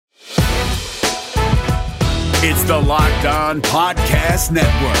It's the Locked On Podcast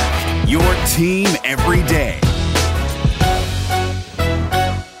Network, your team every day.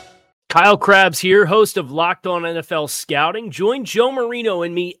 Kyle Krabs here, host of Locked On NFL Scouting. Join Joe Marino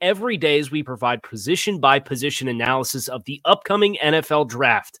and me every day as we provide position-by-position analysis of the upcoming NFL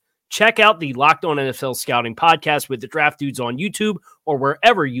Draft. Check out the Locked On NFL Scouting podcast with the Draft Dudes on YouTube or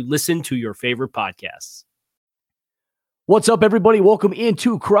wherever you listen to your favorite podcasts. What's up, everybody? Welcome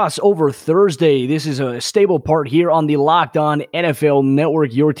into Crossover Thursday. This is a stable part here on the Locked On NFL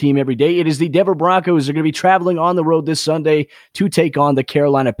Network, your team every day. It is the Denver Broncos. They're going to be traveling on the road this Sunday to take on the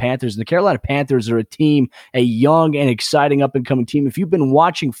Carolina Panthers. And the Carolina Panthers are a young and exciting up-and-coming team. If you've been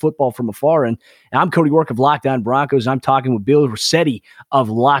watching football from afar, and I'm Cody Roark of Locked On Broncos, I'm talking with Bill Rossetti of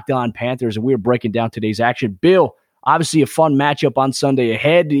Locked On Panthers, and we're breaking down today's action. Bill, obviously a fun matchup on Sunday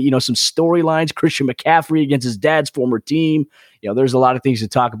ahead. You know, some storylines, Christian McCaffrey against his dad's former team. You know, there's a lot of things to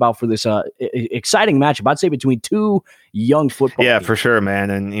talk about for this exciting matchup, I'd say, between two young football teams. For sure,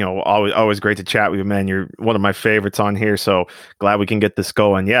 man. And, you know, always great to chat with you, man. You're one of my favorites on here, so glad we can get this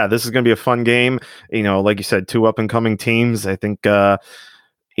going. Yeah, this is going to be a fun game. You know, like you said, two up-and-coming teams. I think,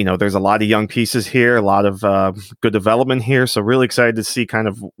 you know, there's a lot of young pieces here, a lot of good development here. So really excited to see kind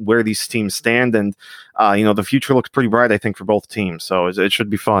of where these teams stand. And, you know, the future looks pretty bright, I think, for both teams. So it should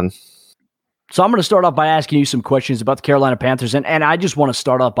be fun. So I'm going to start off by asking you some questions about the Carolina Panthers. And I just want to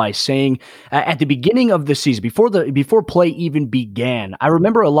start off by saying at the beginning of the season, before play even began, I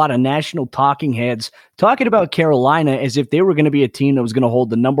remember a lot of national talking heads talking about Carolina as if they were going to be a team that was going to hold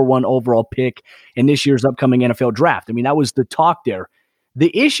the number one overall pick in this year's upcoming NFL draft. I mean, that was the talk there.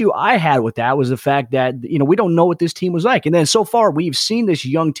 The issue I had with that was the fact that, you know, we don't know what this team was like. And then so far, we've seen this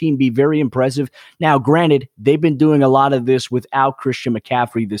young team be very impressive. Now, granted, they've been doing a lot of this without Christian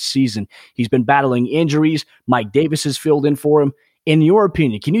McCaffrey this season. He's been battling injuries. Mike Davis has filled in for him. In your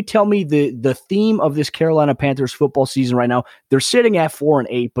opinion, can you tell me the theme of this Carolina Panthers football season right now? They're sitting at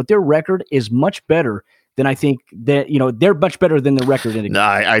 4-8, but their record is much better than I think that, you know, they're much better than the record. No,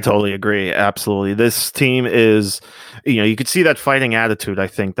 I totally agree. Absolutely. This team is, you know, you could see that fighting attitude, I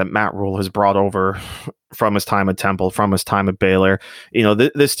think, that Matt Rule has brought over from his time at Temple, from his time at Baylor. You know,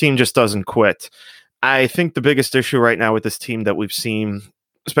 this team just doesn't quit. I think the biggest issue right now with this team that we've seen,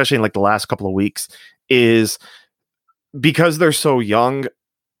 especially in like the last couple of weeks, is because they're so young,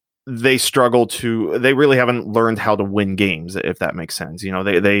 they really haven't learned how to win games, if that makes sense. You know,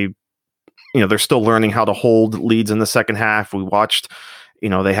 they're still learning how to hold leads in the second half. We watched, you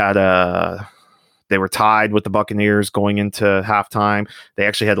know, they were tied with the Buccaneers going into halftime. They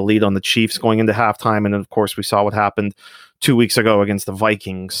actually had a lead on the Chiefs going into halftime. And then, of course, we saw what happened 2 weeks ago against the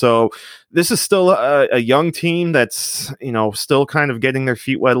Vikings. So this is still a young team that's, you know, still kind of getting their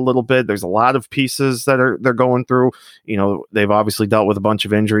feet wet a little bit. There's a lot of pieces that they're going through. You know, they've obviously dealt with a bunch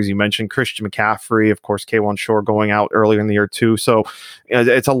of injuries. You mentioned Christian McCaffrey, of course, K'Wan Shore going out earlier in the year too. So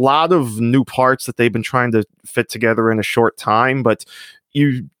it's a lot of new parts that they've been trying to fit together in a short time, but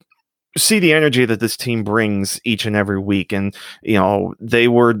you see the energy that this team brings each and every week. And, you know, they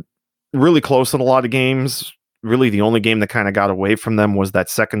were really close in a lot of games. Really, the only game that kind of got away from them was that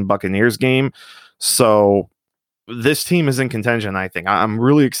second Buccaneers game. So this team is in contention, I think. I'm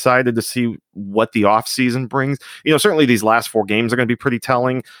really excited to see what the offseason brings. You know, certainly these last 4 games are going to be pretty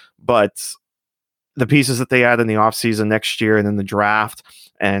telling, but the pieces that they add in the offseason next year and in the draft,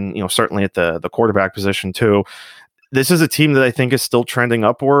 and, you know, certainly at the quarterback position too, this is a team that I think is still trending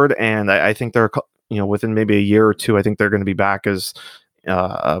upward. And I think they're, you know, within maybe a year or two, I think they're going to be back as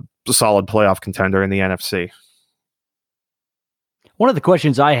a solid playoff contender in the NFC. One of the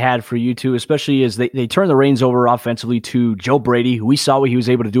questions I had for you two, especially is they turn the reins over offensively to Joe Brady, who we saw what he was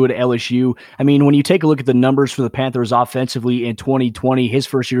able to do at LSU. I mean, when you take a look at the numbers for the Panthers offensively in 2020, his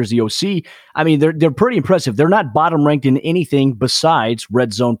first year as the OC, I mean, they're pretty impressive. They're not bottom ranked in anything besides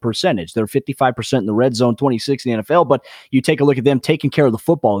red zone percentage. They're 55% in the red zone, 26 in the NFL, but you take a look at them taking care of the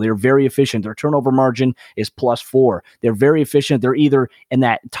football. They're very efficient. Their turnover margin is +4. They're very efficient. They're either in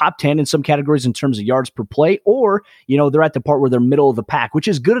that top 10 in some categories in terms of yards per play, or, you know, they're at the part where they're middle of the pack, which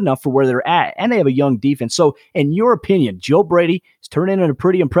is good enough for where they're at, and they have a young defense. So in your opinion, Joe Brady is turning in a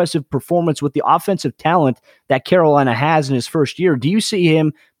pretty impressive performance with the offensive talent that Carolina has in his first year. Do you see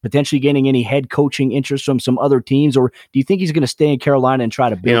him potentially gaining any head coaching interest from some other teams, or do you think he's going to stay in Carolina and try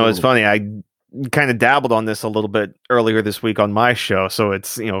to build? You know, it's funny. I kind of dabbled on this a little bit earlier this week on my show, so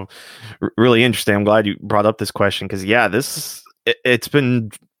it's, you know, really interesting. I'm glad you brought up this question because, yeah, it's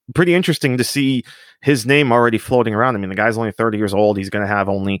been pretty interesting to see his name already floating around. I mean, the guy's only 30 years old. He's going to have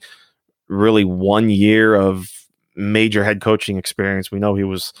only really 1 year of major head coaching experience. We know he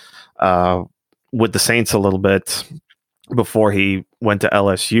was with the Saints a little bit before he went to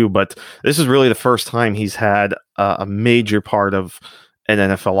LSU. But this is really the first time he's had a major part of an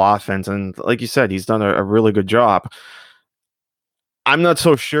NFL offense. And like you said, he's done a really good job. I'm not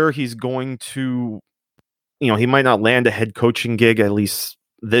so sure he's going to, he might not land a head coaching gig at least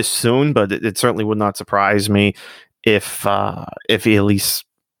this soon, but it certainly would not surprise me if he at least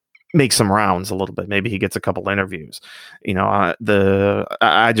makes some rounds a little bit. Maybe he gets a couple interviews. I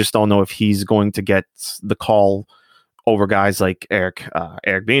just don't know if he's going to get the call over guys like Eric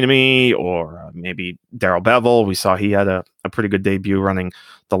Bieniemy or maybe Darrell Bevell. We saw he had a pretty good debut running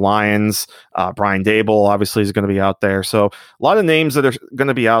the Lions. Brian Dable obviously is going to be out there. So a lot of names that are going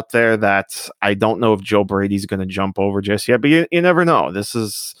to be out there that I don't know if Joe Brady's going to jump over just yet, but you never know. This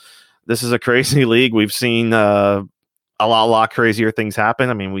is a crazy league. We've seen a lot crazier things happen.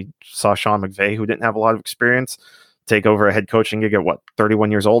 I mean, we saw Sean McVay, who didn't have a lot of experience, take over a head coaching gig at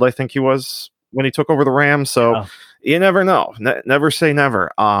 31 years old, I think he was, when he took over the Rams. So you never know. Never say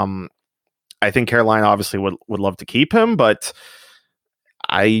never. I think Carolina obviously would love to keep him, but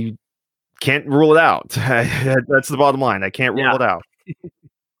I can't rule it out. That's the bottom line. I can't rule it out.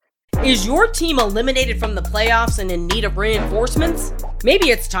 Is your team eliminated from the playoffs and in need of reinforcements? Maybe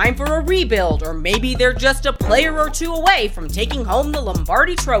it's time for a rebuild, or maybe they're just a player or two away from taking home the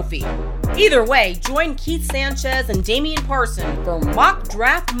Lombardi Trophy. Either way, join Keith Sanchez and Damian Parson for Mock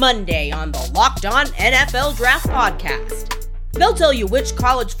Draft Monday on the Locked On NFL Draft Podcast. They'll tell you which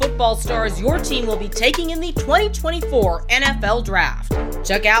college football stars your team will be taking in the 2024 NFL Draft.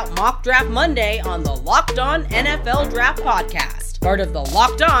 Check out Mock Draft Monday on the Locked On NFL Draft Podcast, part of the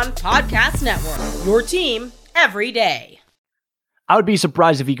Locked On Podcast Network. Your team every day. I would be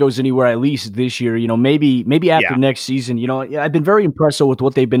surprised if he goes anywhere at least this year. Maybe after next season. I've been very impressed with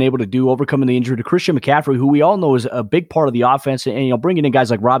what they've been able to do, overcoming the injury to Christian McCaffrey, who we all know is a big part of the offense. And bringing in guys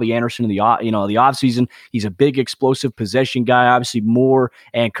like Robbie Anderson in the offseason, he's a big explosive possession guy. Obviously Moore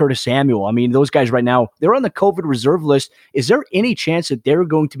and Curtis Samuel. I mean, those guys right now, they're on the COVID reserve list. Is there any chance that they're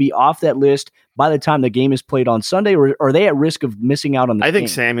going to be off that list by the time the game is played on Sunday, or are they at risk of missing out on the game? I think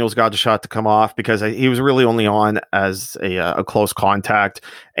Samuel's got a shot to come off because he was really only on as a close contact,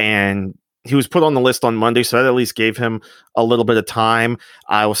 and he was put on the list on Monday, so that at least gave him a little bit of time.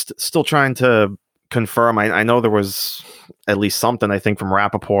 I was still trying to confirm. I know there was at least something, I think, from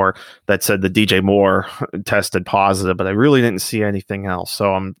Rappaport that said that DJ Moore tested positive, but I really didn't see anything else.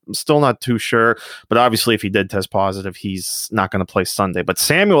 So I'm still not too sure. But obviously, if he did test positive, he's not going to play Sunday. But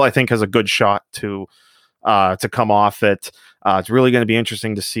Samuel, I think, has a good shot to come off it. It's really going to be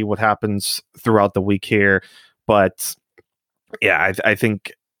interesting to see what happens throughout the week here. But yeah, I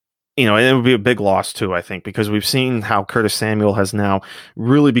think, and it would be a big loss too, I think, because we've seen how Curtis Samuel has now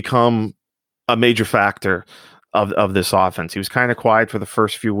really become a major factor of this offense. He was kind of quiet for the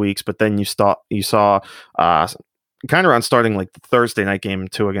first few weeks, but then you saw kind of around starting like the Thursday night game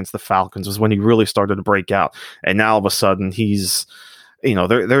too against the Falcons was when he really started to break out. And now all of a sudden he's,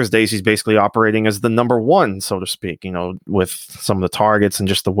 there's days he's basically operating as the number one, so to speak, with some of the targets and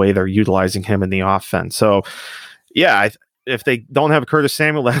just the way they're utilizing him in the offense. So yeah, if they don't have Curtis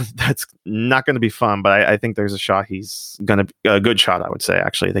Samuel, that's not going to be fun. But I think there's a good shot, I would say,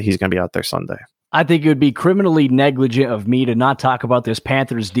 actually, that he's going to be out there Sunday. I think it would be criminally negligent of me to not talk about this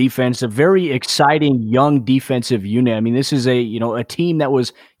Panthers defense, a very exciting young defensive unit. I mean, this is a team that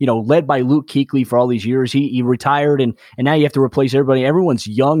was, led by Luke Kuechly for all these years. He retired and now you have to replace everybody. Everyone's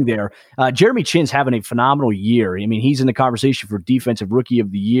young there. Jeremy Chinn's having a phenomenal year. I mean, he's in the conversation for defensive rookie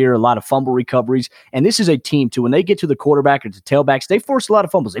of the year, a lot of fumble recoveries. And this is a team too, when they get to the quarterback or to tailbacks, they force a lot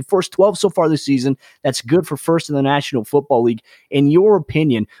of fumbles. They forced 12 so far this season. That's good for first in the National Football League. In your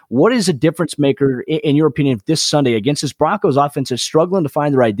opinion, what is a difference maker, in your opinion, this Sunday against this Broncos offense is struggling to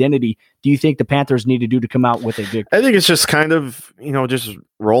find their identity? Do you think the Panthers need to do to come out with a victory? I think it's just kind of, just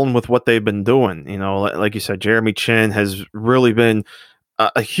rolling with what they've been doing. Like you said, Jeremy Chinn has really been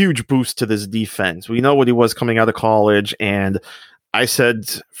a huge boost to this defense. We know what he was coming out of college, and I said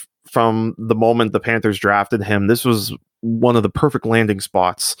from the moment the Panthers drafted him, this was one of the perfect landing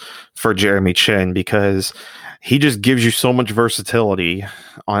spots for Jeremy Chinn because he just gives you so much versatility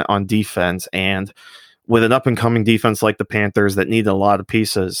on defense. And with an up-and-coming defense like the Panthers that need a lot of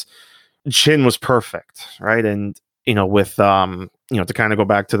pieces, Chinn was perfect, right? And, with, to kind of go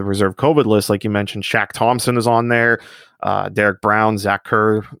back to the reserve COVID list, like you mentioned, Shaq Thompson is on there, Derek Brown, Zach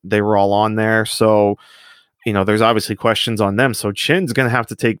Kerr, they were all on there. So, there's obviously questions on them. So Chinn's going to have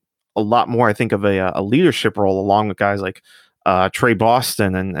to take a lot more, I think, of a leadership role along with guys like Trey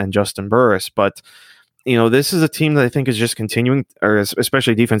Boston and Justin Burris. But, this is a team that I think is just continuing, or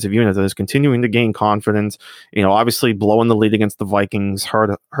especially a defensive unit that is continuing to gain confidence. Obviously blowing the lead against the Vikings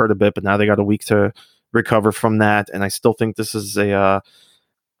hurt a bit, but now they got a week to recover from that. And I still think this is an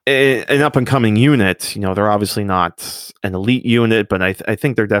up and coming unit. They're obviously not an elite unit, but I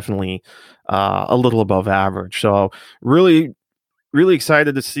think they're definitely a little above average. So really, really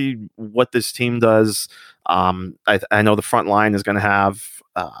excited to see what this team does. I know the front line is going to have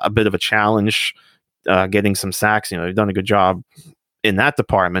a bit of a challenge getting some sacks. They've done a good job in that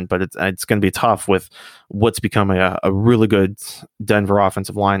department, but it's going to be tough with what's becoming a really good Denver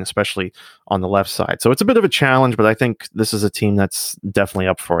offensive line, especially on the left side. So it's a bit of a challenge, but I think this is a team that's definitely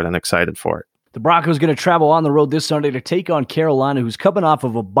up for it and excited for it. The Broncos going to travel on the road this Sunday to take on Carolina, who's coming off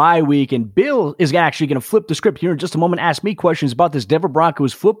of a bye week. And Bill is actually going to flip the script here in just a moment, ask me questions about this Denver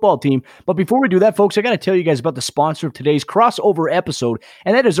Broncos football team. But before we do that, folks, I got to tell you guys about the sponsor of today's crossover episode,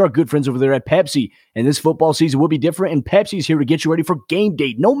 and that is our good friends over there at Pepsi. And this football season will be different, and Pepsi's here to get you ready for game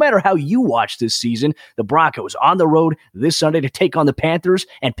day. No matter how you watch this season, the Broncos on the road this Sunday to take on the Panthers,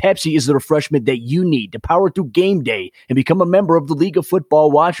 and Pepsi is the refreshment that you need to power through game day and become a member of the League of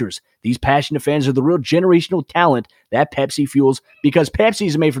Football Watchers. These passionate fans are the real generational talent that Pepsi fuels, because Pepsi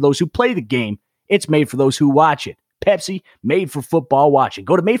is made for those who play the game. It's made for those who watch it. Pepsi, made for football watching.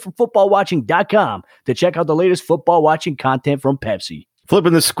 Go to madeforfootballwatching.com to check out the latest football watching content from Pepsi.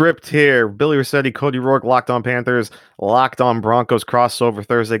 Flipping the script here, Billy Rossetti, Cody Roark, Locked On Panthers, Locked On Broncos crossover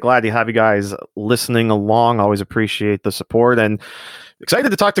Thursday. Glad to have you guys listening along. Always appreciate the support, and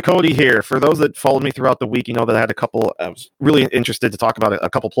excited to talk to Cody here. For those that followed me throughout the week, that I had I was really interested to talk about a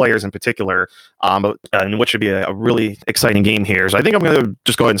couple players in particular, and what should be a really exciting game here. So I think I'm going to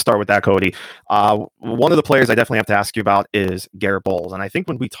just go ahead and start with that, Cody. One of the players I definitely have to ask you about is Garrett Bowles. And I think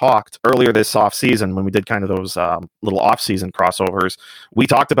when we talked earlier this offseason, when we did kind of those little offseason crossovers, we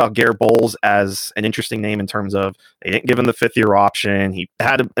talked about Garrett Bowles as an interesting name in terms of they didn't give him the fifth-year option. He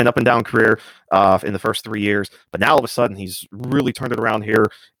had an up-and-down career in the first 3 years, but now all of a sudden he's really turned it around here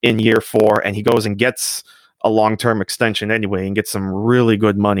in year 4, and he goes and gets a long-term extension anyway and gets some really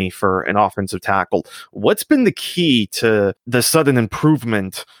good money for an offensive tackle. What's been the key to the sudden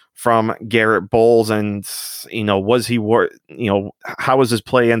improvement from Garrett Bowles, and was he worth, how was his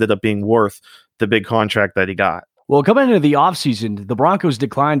play ended up being worth the big contract that he got? Well, coming into the offseason, the Broncos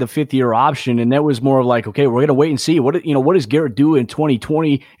declined the fifth-year option, and that was more like, okay, we're going to wait and see. What does Garrett do in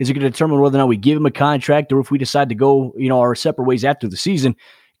 2020? Is it going to determine whether or not we give him a contract or if we decide to go, our separate ways after the season?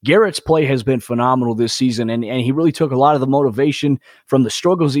 Garrett's play has been phenomenal this season, and he really took a lot of the motivation from the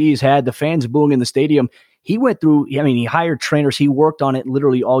struggles he's had, the fans booing in the stadium. He went through, he hired trainers. He worked on it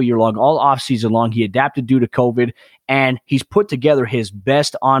literally all year long, all offseason long. He adapted due to COVID, and he's put together his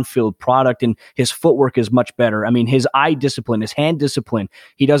best on-field product, and his footwork is much better. His eye discipline, his hand discipline,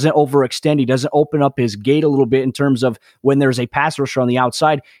 he doesn't overextend. He doesn't open up his gait a little bit in terms of when there's a pass rusher on the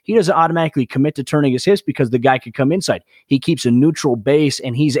outside. He doesn't automatically commit to turning his hips because the guy could come inside. He keeps a neutral base,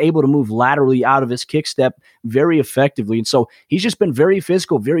 and he's able to move laterally out of his kick step very effectively. And so he's just been very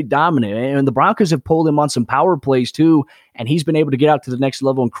physical, very dominant. And the Broncos have pulled him on some power plays too, and he's been able to get out to the next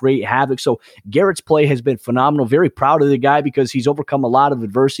level and create havoc. So Garrett's play has been phenomenal. Very proud of the guy because he's overcome a lot of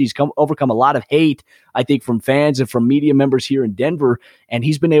adversity. He's overcome a lot of hate, I think, from fans and from media members here in Denver, and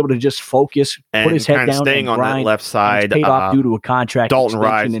he's been able to just focus, put his head down, staying and grind, on that left side. Paid off due to a contract Dalton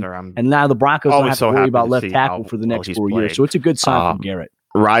extension, Reisner, and now the Broncos don't have to worry about left tackle for the next 4 played. years. So it's a good sign from Garrett.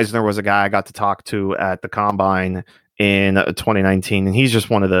 Reisner was a guy I got to talk to at the Combine in 2019, and he's just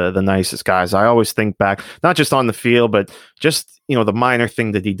one of the nicest guys. I always think back, not just on the field, but just the minor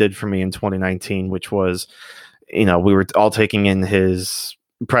thing that he did for me in 2019, which was we were all taking in his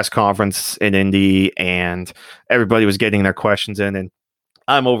press conference in Indy, and everybody was getting their questions in, and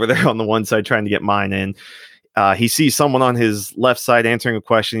I'm over there on the one side trying to get mine in. He sees someone on his left side answering a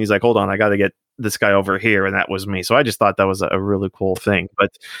question. He's like, hold on, I got to get this guy over here, and that was me. So I just thought that was a really cool thing.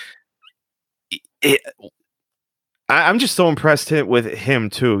 But I'm just so impressed with him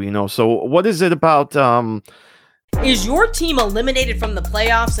too, So what is it about? Is your team eliminated from the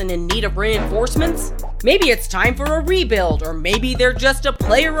playoffs and in need of reinforcements? Maybe it's time for a rebuild, or maybe they're just a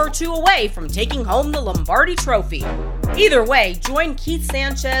player or two away from taking home the Lombardi Trophy. Either way, join Keith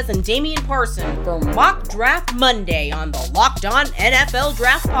Sanchez and Damian Parson for Mock Draft Monday on the Locked On NFL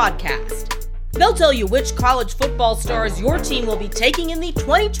Draft Podcast. They'll tell you which college football stars your team will be taking in the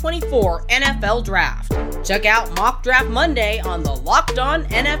 2024 NFL Draft. Check out Mock Draft Monday on the Locked On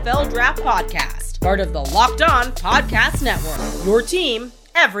NFL Draft Podcast, part of the Locked On Podcast Network. Your team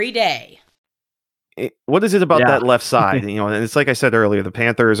every day. What is it about that left side? And it's like I said earlier, the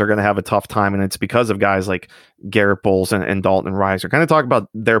Panthers are going to have a tough time, and it's because of guys like Garrett Bowles and Dalton Reisner. Kind of talk about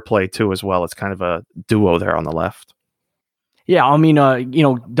their play too as well. It's kind of a duo there on the left. Yeah, I mean,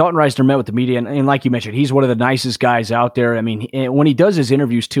 Dalton Reisner met with the media, and like you mentioned, he's one of the nicest guys out there. I mean, when he does his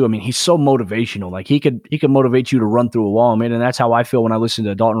interviews too, I mean, he's so motivational. Like he could motivate you to run through a wall. I mean, and that's how I feel when I listen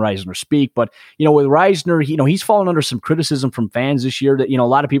to Dalton Reisner speak. But with Reisner, he's fallen under some criticism from fans this year. That a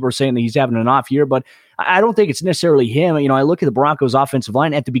lot of people are saying that he's having an off year, but I don't think it's necessarily him. I look at the Broncos' offensive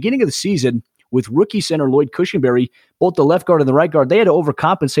line at the beginning of the season. With rookie center Lloyd Cushenberry, both the left guard and the right guard, they had to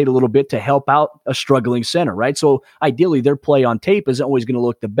overcompensate a little bit to help out a struggling center, right? So ideally, their play on tape isn't always going to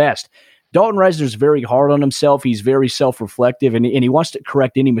look the best. Dalton Reisner is very hard on himself. He's very self-reflective, and he wants to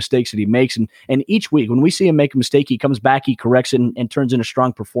correct any mistakes that he makes. And each week, when we see him make a mistake, he comes back, he corrects it, and turns in a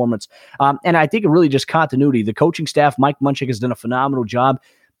strong performance. And I think it really just continuity. The coaching staff, Mike Munchak, has done a phenomenal job.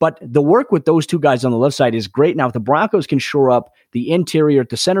 But the work with those two guys on the left side is great. Now, if the Broncos can shore up the interior at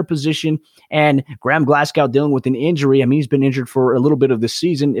the center position, and Graham Glasgow dealing with an injury, I mean, he's been injured for a little bit of this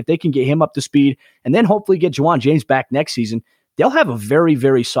season. If they can get him up to speed and then hopefully get Juwan James back next season, they'll have a very,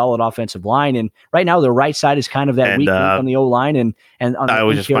 very solid offensive line. And right now, the right side is kind of that weak link on the O-line and on the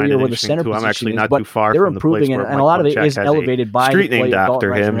interior where the center position I'm actually is. not but too far they're from improving, the place and a lot of it is elevated by street the play named of after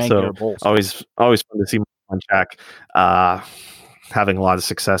Dalton him. Reisner and So Garrett Bowles. always fun to see Munchak having a lot of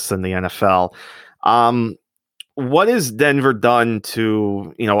success in the NFL. What has Denver done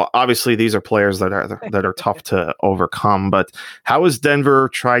to, obviously these are players that are tough to overcome, but how has Denver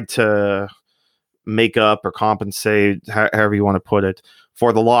tried to make up or compensate, however you want to put it,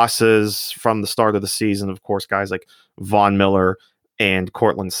 for the losses from the start of the season? Of course, guys like Von Miller and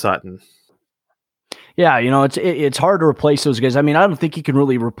Cortland Sutton. Yeah, it's hard to replace those guys. I mean, I don't think you can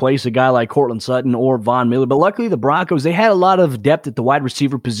really replace a guy like Cortland Sutton or Von Miller, but luckily the Broncos, they had a lot of depth at the wide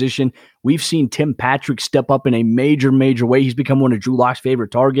receiver position. We've seen Tim Patrick step up in a major, major way. He's become one of Drew Lock's favorite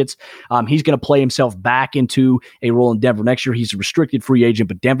targets. He's going to play himself back into a role in Denver next year. He's a restricted free agent,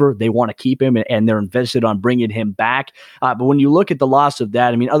 but Denver, they want to keep him, and they're invested on bringing him back. But when you look at the loss of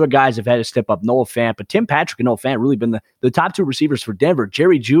that, I mean, other guys have had to step up. Noah Fant, but Tim Patrick and Noah Fant really been the top two receivers for Denver.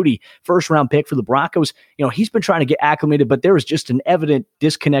 Jerry Jeudy, first-round pick for the Broncos, he's been trying to get acclimated, but there is just an evident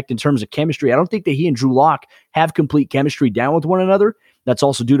disconnect in terms of chemistry. I don't think that he and Drew Lock have complete chemistry down with one another. That's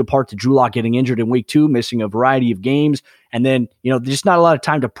also due to part to Drew Lock getting injured in week 2, missing a variety of games. And then, just not a lot of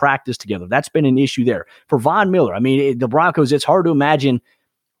time to practice together. That's been an issue there. For Von Miller, I mean, the Broncos, it's hard to imagine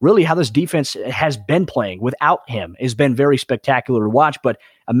really how this defense has been playing without him. Has been very spectacular to watch, but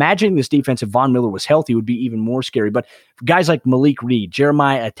imagining this defense if Von Miller was healthy would be even more scary. But guys like Malik Reed,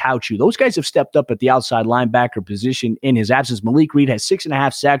 Jeremiah Atauchu, those guys have stepped up at the outside linebacker position in his absence. Malik Reed has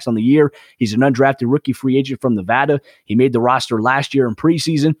 6.5 sacks on the year. He's an undrafted rookie free agent from Nevada. He made the roster last year in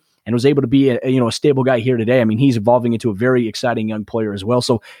preseason and was able to be a stable guy here today. I mean, he's evolving into a very exciting young player as well.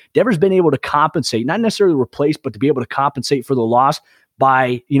 So Denver's been able to compensate, not necessarily replace, but to be able to compensate for the loss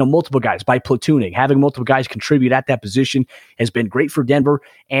by, multiple guys, by platooning. Having multiple guys contribute at that position has been great for Denver.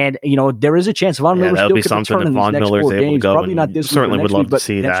 And, there is a chance Von Miller still could return in these next 4 games. Probably not this certainly week would love to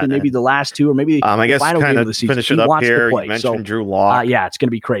see that. Maybe the last 2 or maybe I guess the final kind game of of the season. finish it up here. You mentioned Drew Lock. Yeah, it's going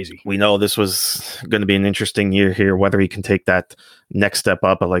to be crazy. We know this was going to be an interesting year here, whether he can take that next step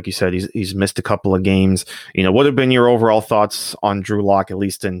up. But like you said, he's missed a couple of games. What have been your overall thoughts on Drew Lock, at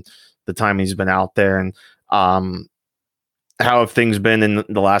least in the time he's been out there? And how have things been in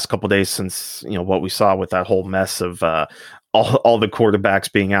the last couple of days since, what we saw with that whole mess of all the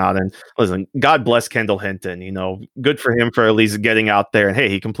quarterbacks being out? And listen, God bless Kendall Hinton, good for him for at least getting out there. And hey,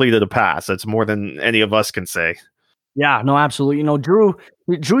 he completed a pass. That's more than any of us can say. Yeah, no, absolutely.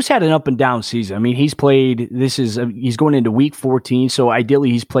 Drew's had an up and down season. I mean, he's going into week 14. So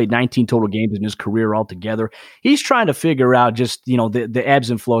ideally he's played 19 total games in his career altogether. He's trying to figure out just, the ebbs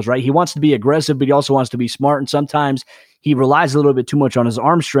and flows, right? He wants to be aggressive, but he also wants to be smart. And sometimes he relies a little bit too much on his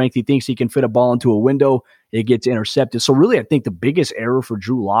arm strength. He thinks he can fit a ball into a window. It gets intercepted. So really, I think the biggest error for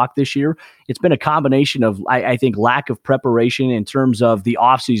Drew Lock this year, it's been a combination of, I think, lack of preparation in terms of the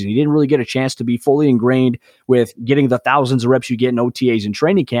offseason. He didn't really get a chance to be fully ingrained with getting the thousands of reps you get in OTAs and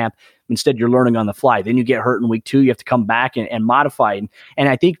training camp. Instead, you're learning on the fly. Then you get hurt in week 2. You have to come back and modify. And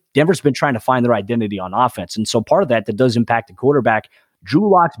I think Denver's been trying to find their identity on offense. And so part of that does impact the quarterback. Drew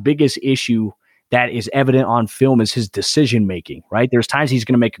Lock's biggest issue that is evident on film is his decision-making, right? There's times he's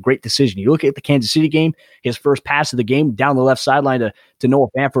going to make a great decision. You look at the Kansas City game, his first pass of the game down the left sideline to Noah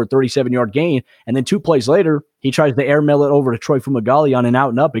Fant for a 37-yard gain, and then 2 plays later, he tries to airmail it over to Troy Fumagalli on an out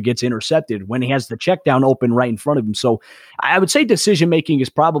and up. It gets intercepted when he has the check down open right in front of him. So I would say decision-making is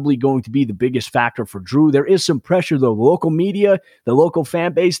probably going to be the biggest factor for Drew. There is some pressure, the local media, the local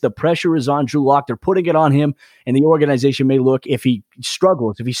fan base, the pressure is on Drew Lock. They're putting it on him, and the organization may look, if he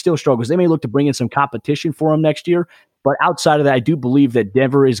still struggles, they may look to bring in some competition for him next year. But outside of that, I do believe that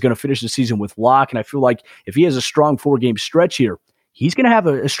Denver is going to finish the season with Locke. And I feel like if he has a strong 4-game stretch here, he's going to have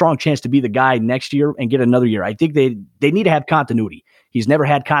a strong chance to be the guy next year and get another year. I think they need to have continuity. He's never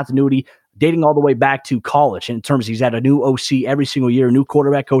had continuity dating all the way back to college in terms he's had a new OC every single year, a new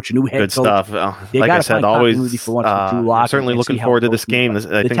quarterback coach, a new head Good coach. stuff. Like I said, always I'm certainly looking forward to this game. I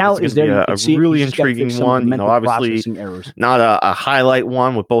think it's going to be a really intriguing one. Obviously not a highlight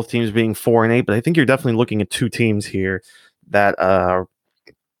one with both teams being 4-8, but I think you're definitely looking at two teams here that are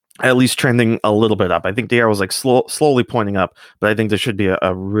at least trending a little bit up. I think the arrow was like slowly pointing up, but I think this should be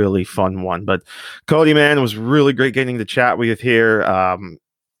a really fun one. But Cody, man, it was really great getting to chat with you here.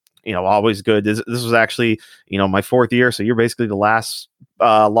 Always good. This was actually, my 4th year. So you're basically the last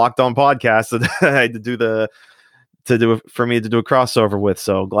Locked On podcast that I had to do for me to do a crossover with.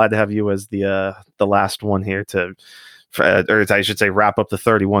 So glad to have you as the last one here or I should say wrap up the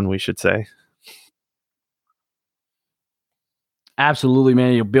 31, we should say. Absolutely,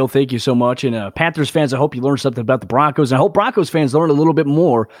 man. Bill, thank you so much. And Panthers fans, I hope you learned something about the Broncos. And I hope Broncos fans learn a little bit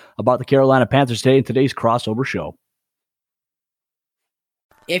more about the Carolina Panthers today in today's crossover show.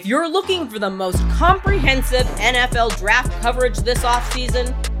 If you're looking for the most comprehensive NFL draft coverage this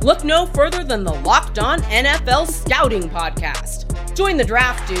offseason, look no further than the Locked On NFL Scouting Podcast. Join the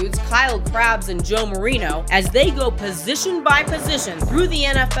draft dudes, Kyle Krabs and Joe Marino, as they go position by position through the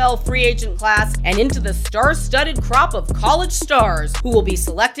NFL free agent class and into the star-studded crop of college stars who will be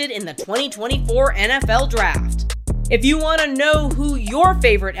selected in the 2024 NFL Draft. If you want to know who your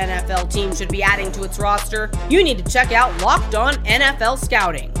favorite NFL team should be adding to its roster, you need to check out Locked On NFL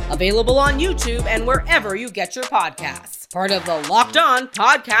Scouting, available on YouTube and wherever you get your podcasts. Part of the Locked On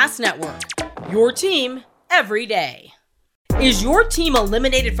Podcast Network, your team every day. Is your team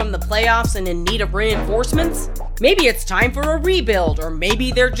eliminated from the playoffs and in need of reinforcements? Maybe it's time for a rebuild, or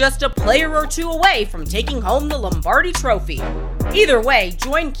maybe they're just a player or two away from taking home the Lombardi Trophy. Either way,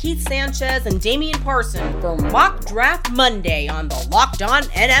 join Keith Sanchez and Damian Parson for Mock Draft Monday on the Locked On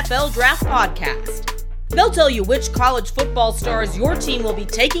NFL Draft Podcast. They'll tell you which college football stars your team will be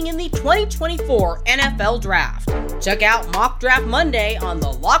taking in the 2024 NFL Draft. Check out Mock Draft Monday on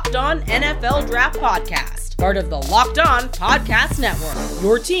the Locked On NFL Draft Podcast, part of the Locked On Podcast Network,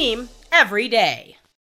 your team every day.